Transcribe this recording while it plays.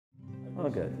Oh,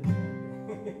 good.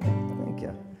 Thank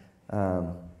you.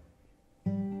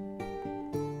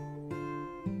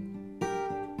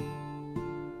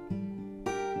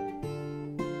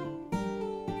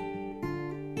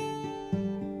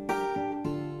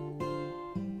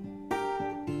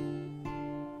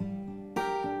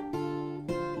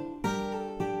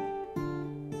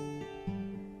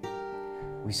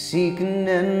 We seek an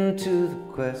end to the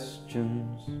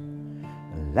questions,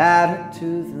 a ladder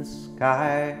to the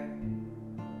sky,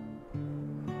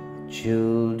 a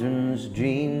children's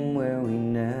dream where we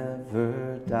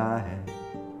never die.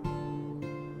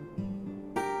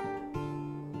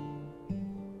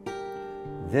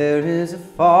 There is a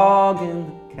fog in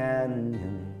the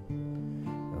canyon,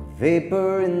 a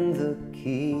vapor in the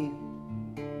key,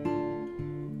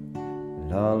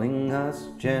 lulling us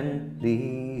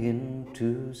gently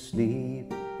into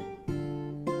sleep.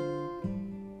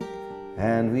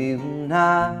 And we will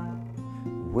not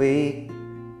wake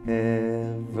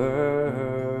ever,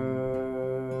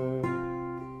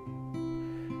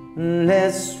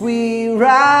 unless we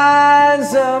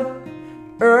rise up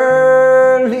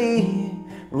early,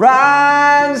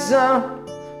 rise up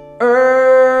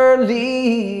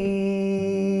early.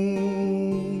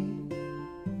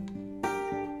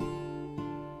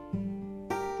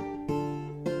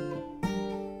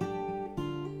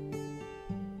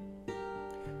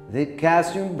 They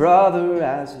cast your brother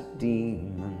as a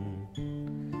demon,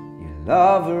 your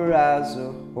lover as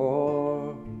a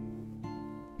whore.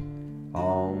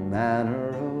 All manner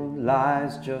of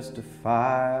lies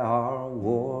justify our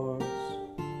wars.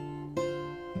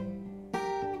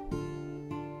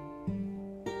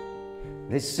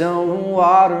 They sell the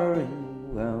water in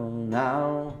the well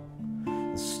now,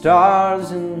 the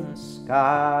stars in the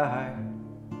sky.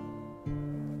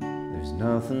 There's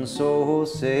nothing so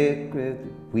sacred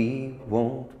that we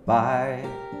won't buy,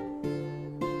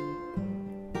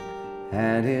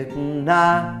 and it will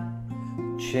not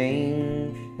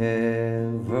change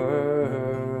ever,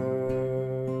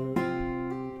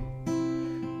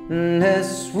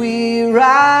 unless we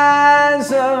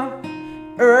rise up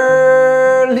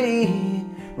early,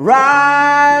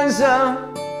 rise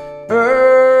up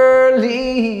early,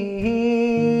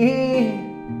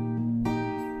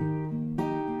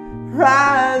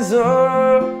 rise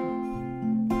up,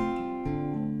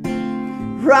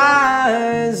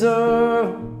 rise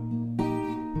up,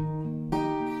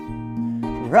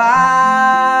 rise.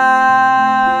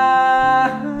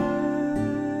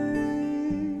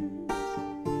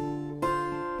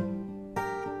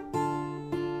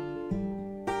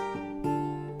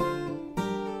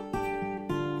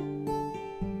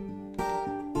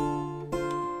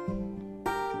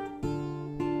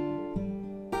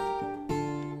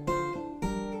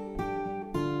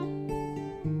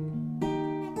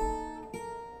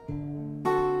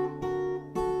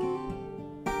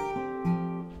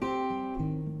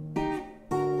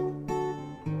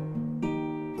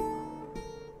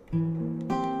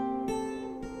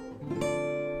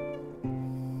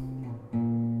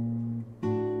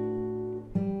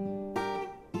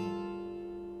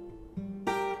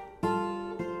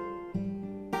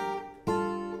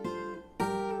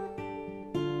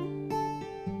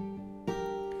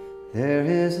 There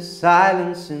is a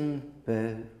silence in the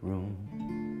bedroom,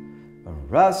 a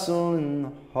rustle in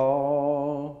the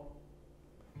hall,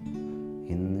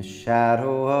 in the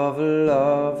shadow of a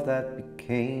love that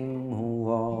became a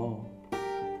wall.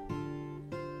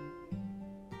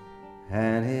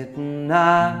 And it will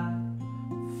not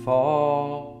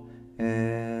fall